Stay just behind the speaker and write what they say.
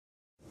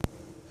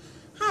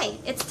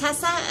It's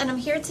Tessa, and I'm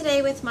here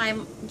today with my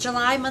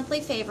July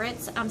monthly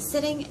favorites. I'm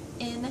sitting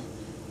in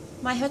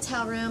my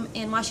hotel room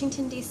in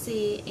Washington,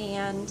 D.C.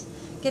 and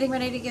getting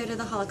ready to go to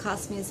the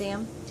Holocaust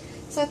Museum.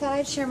 So I thought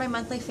I'd share my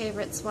monthly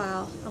favorites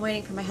while I'm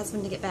waiting for my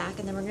husband to get back,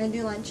 and then we're going to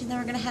do lunch, and then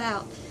we're going to head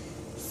out.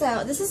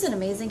 So this is an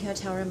amazing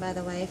hotel room, by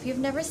the way. If you've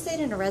never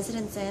stayed in a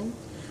Residence Inn,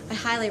 I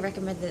highly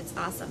recommend it. It's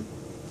awesome.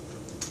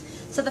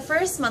 So the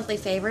first monthly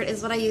favorite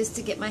is what I use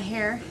to get my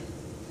hair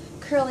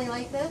curly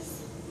like this.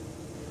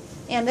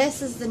 And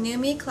this is the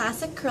NuMe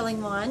Classic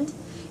Curling Wand.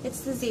 It's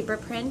the zebra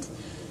print.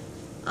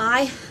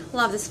 I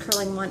love this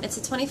curling wand. It's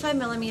a 25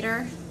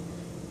 millimeter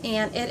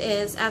and it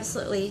is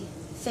absolutely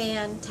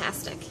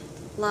fantastic.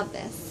 Love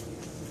this.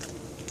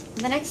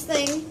 The next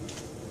thing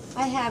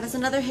I have is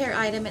another hair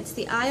item. It's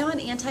the Ion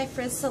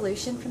Anti-Frizz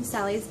Solution from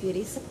Sally's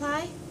Beauty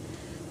Supply.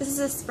 This is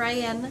a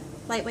spray-in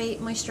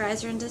lightweight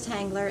moisturizer and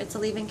detangler. It's a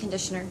leave-in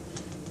conditioner.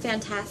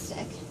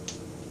 Fantastic.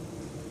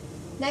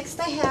 Next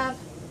I have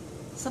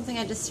something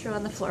I just threw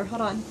on the floor.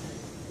 Hold on.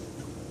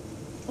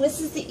 This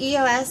is the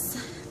EOS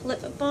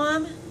Lip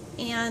Balm,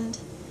 and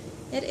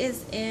it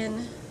is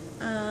in,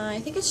 I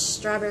think it's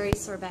Strawberry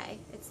Sorbet.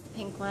 It's the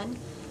pink one.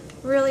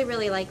 Really,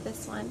 really like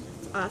this one.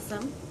 It's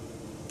awesome.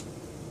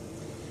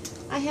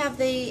 I have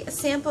the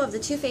sample of the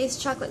Too Faced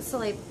Chocolate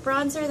Soleil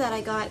Bronzer that I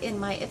got in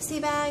my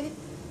Ipsy bag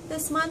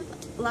this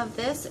month. Love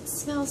this. It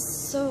smells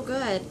so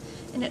good,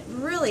 and it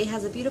really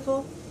has a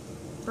beautiful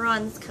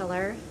bronze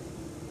color.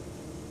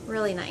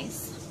 Really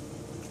nice.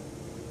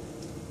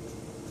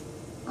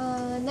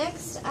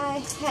 Next I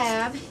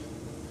have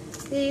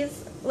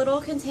these little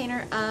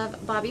container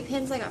of bobby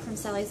pins I got from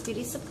Sally's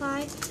Beauty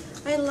Supply.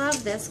 I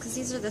love this because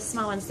these are the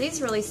small ones.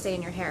 These really stay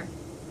in your hair.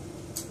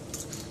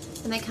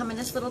 And they come in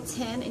this little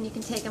tin, and you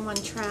can take them on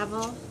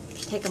travel.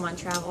 Take them on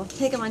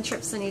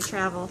trips when you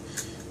travel.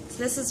 So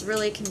this is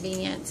really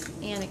convenient,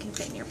 and it can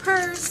fit in your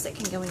purse. It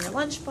can go in your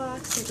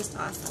lunchbox. They're just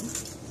awesome.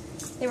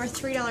 They were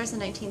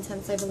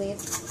 $3.19, I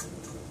believe.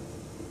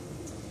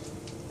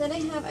 Then I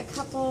have a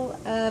couple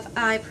of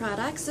eye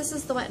products. This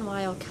is the Wet n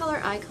Wild Color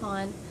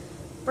Icon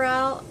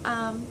Brow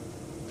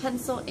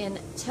Pencil in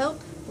Taupe.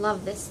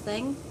 Love this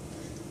thing.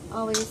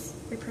 Always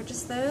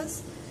repurchase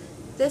those.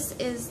 This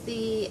is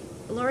the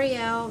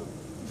L'Oreal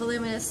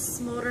Voluminous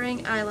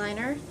Smoldering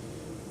Eyeliner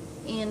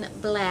in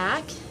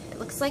black. It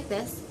looks like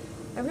this.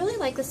 I really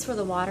like this for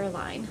the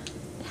waterline.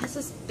 It has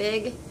this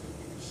big,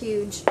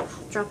 huge,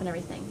 dropping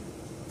everything,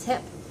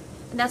 tip.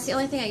 And that's the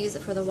only thing I use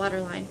it for, the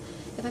waterline.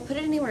 If I put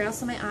it anywhere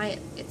else on my eye,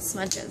 it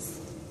smudges.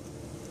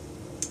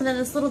 And then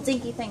this little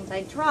dinky thing that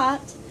I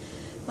dropped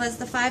was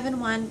the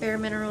 5-in-1 Bare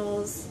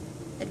Minerals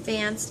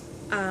Advanced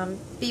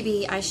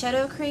BB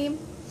Eyeshadow Cream.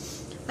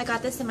 I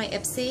got this in my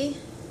Ipsy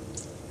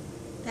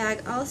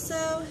bag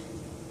also.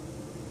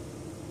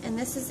 And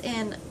this is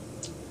in,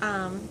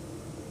 I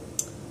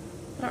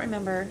don't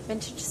remember,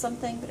 vintage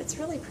something, but it's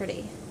really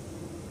pretty.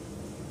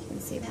 You can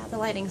see that. The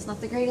lighting's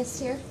not the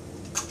greatest here.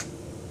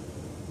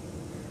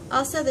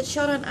 Also, the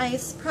Chilled on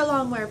Ice Pro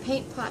Longwear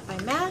Paint Pot by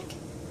MAC.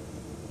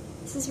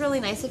 This is really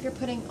nice if you're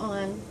putting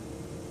on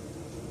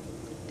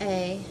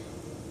a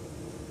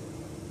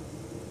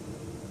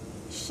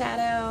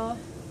shadow.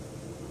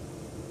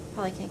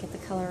 Probably can't get the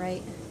color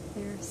right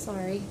there,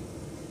 sorry.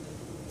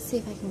 Let's see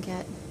if I can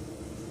get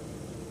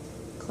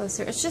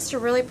closer. It's just a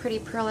really pretty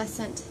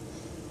pearlescent,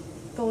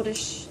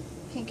 goldish,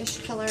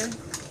 pinkish color.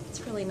 It's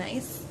really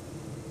nice.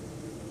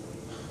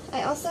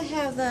 I also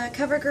have the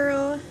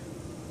CoverGirl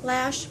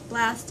Lash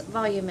Blast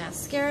Volume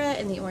Mascara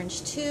in the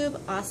orange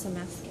tube. Awesome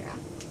mascara.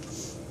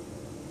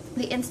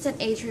 The Instant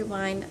Age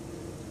Rewind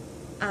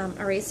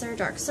Eraser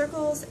Dark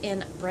Circles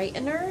in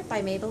Brightener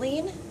by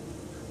Maybelline.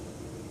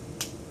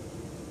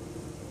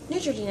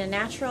 Neutrogena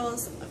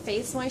Naturals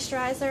Face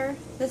Moisturizer.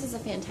 This is a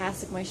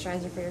fantastic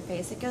moisturizer for your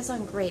face. It goes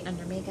on great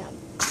under makeup.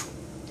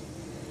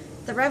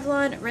 The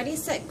Revlon Ready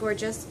Set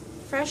Gorgeous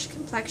Fresh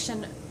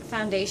Complexion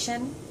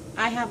Foundation.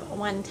 I have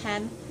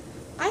 110.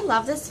 I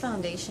love this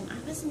foundation.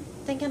 I wasn't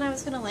thinking I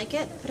was going to like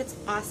it, but it's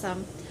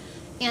awesome.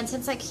 And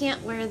since I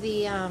can't wear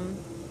the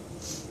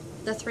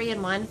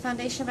 3-in-1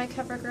 foundation by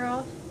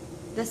CoverGirl,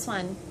 this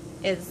one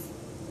is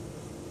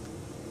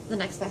the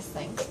next best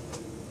thing.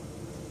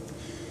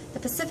 The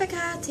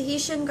Pacifica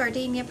Tahitian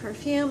Gardenia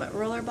Perfume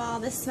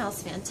Rollerball. This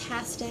smells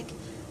fantastic.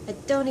 I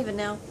don't even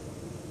know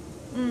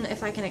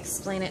if I can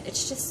explain it.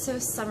 It's just so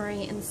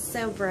summery and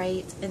so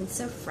bright and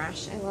so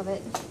fresh. I love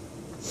it.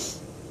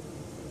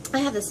 I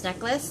have this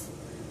necklace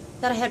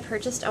that I had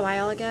purchased a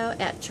while ago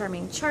at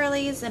Charming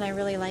Charlie's, and I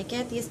really like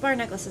it. These bar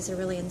necklaces are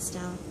really in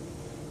style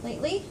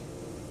lately.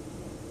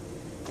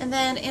 And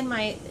then in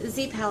my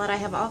Z palette I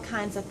have all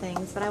kinds of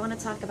things, but I want to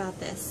talk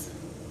about this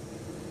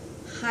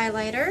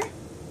highlighter.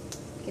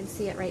 You can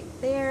see it right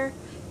there.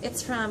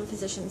 It's from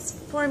Physicians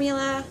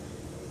Formula.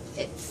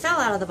 It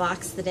fell out of the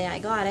box the day I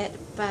got it,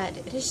 but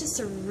it is just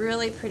a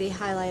really pretty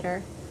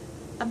highlighter.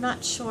 I'm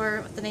not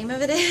sure what the name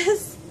of it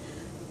is,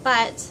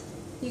 but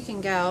you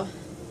can go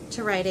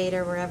to Rite Aid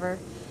or wherever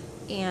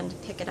and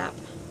pick it up.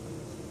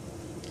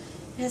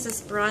 It has this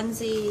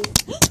bronzy,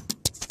 oh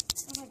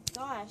my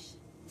gosh,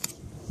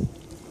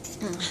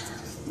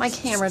 My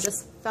camera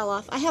just fell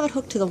off. I have it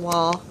hooked to the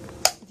wall,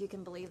 if you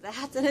can believe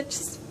that, and it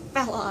just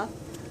fell off.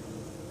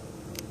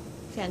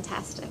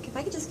 Fantastic. If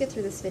I could just get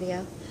through this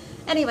video.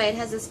 Anyway, it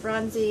has this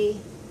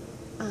bronzy,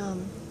 I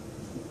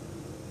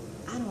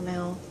don't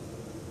know,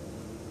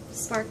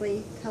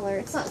 sparkly color.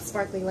 It's not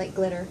sparkly like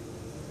glitter.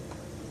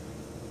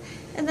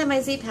 And then my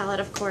Z palette,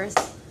 of course,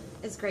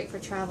 is great for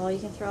travel. You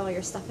can throw all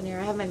your stuff in here.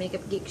 I have my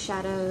Makeup Geek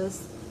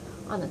shadows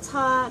on the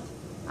top.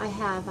 I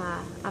have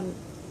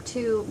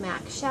 2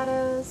 MAC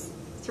shadows,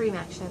 3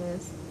 MAC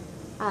shadows.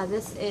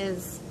 This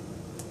is,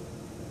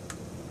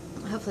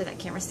 hopefully that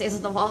camera stays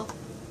on the wall.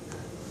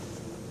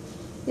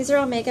 These are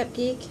all Makeup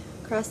Geek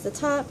across the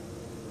top.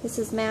 This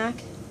is MAC,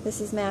 this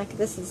is MAC,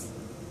 this is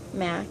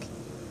MAC.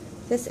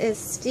 This is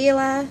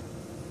Stila.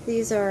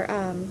 These are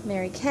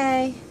Mary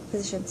Kay,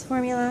 Physicians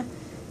Formula.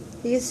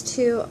 These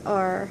 2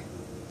 are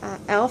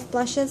e.l.f.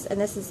 blushes,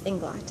 and this is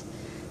Inglot.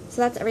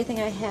 So that's everything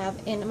I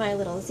have in my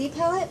little Z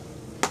palette.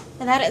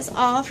 And that is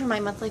all for my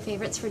monthly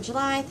favorites for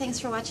July. Thanks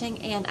for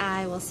watching, and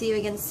I will see you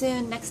again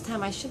soon. Next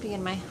time I should be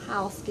in my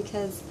house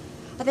because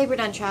I think we're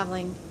done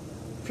traveling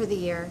for the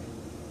year,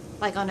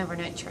 like on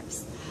overnight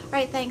trips.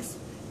 Alright, thanks.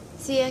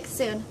 See you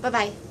soon.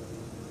 Bye-bye.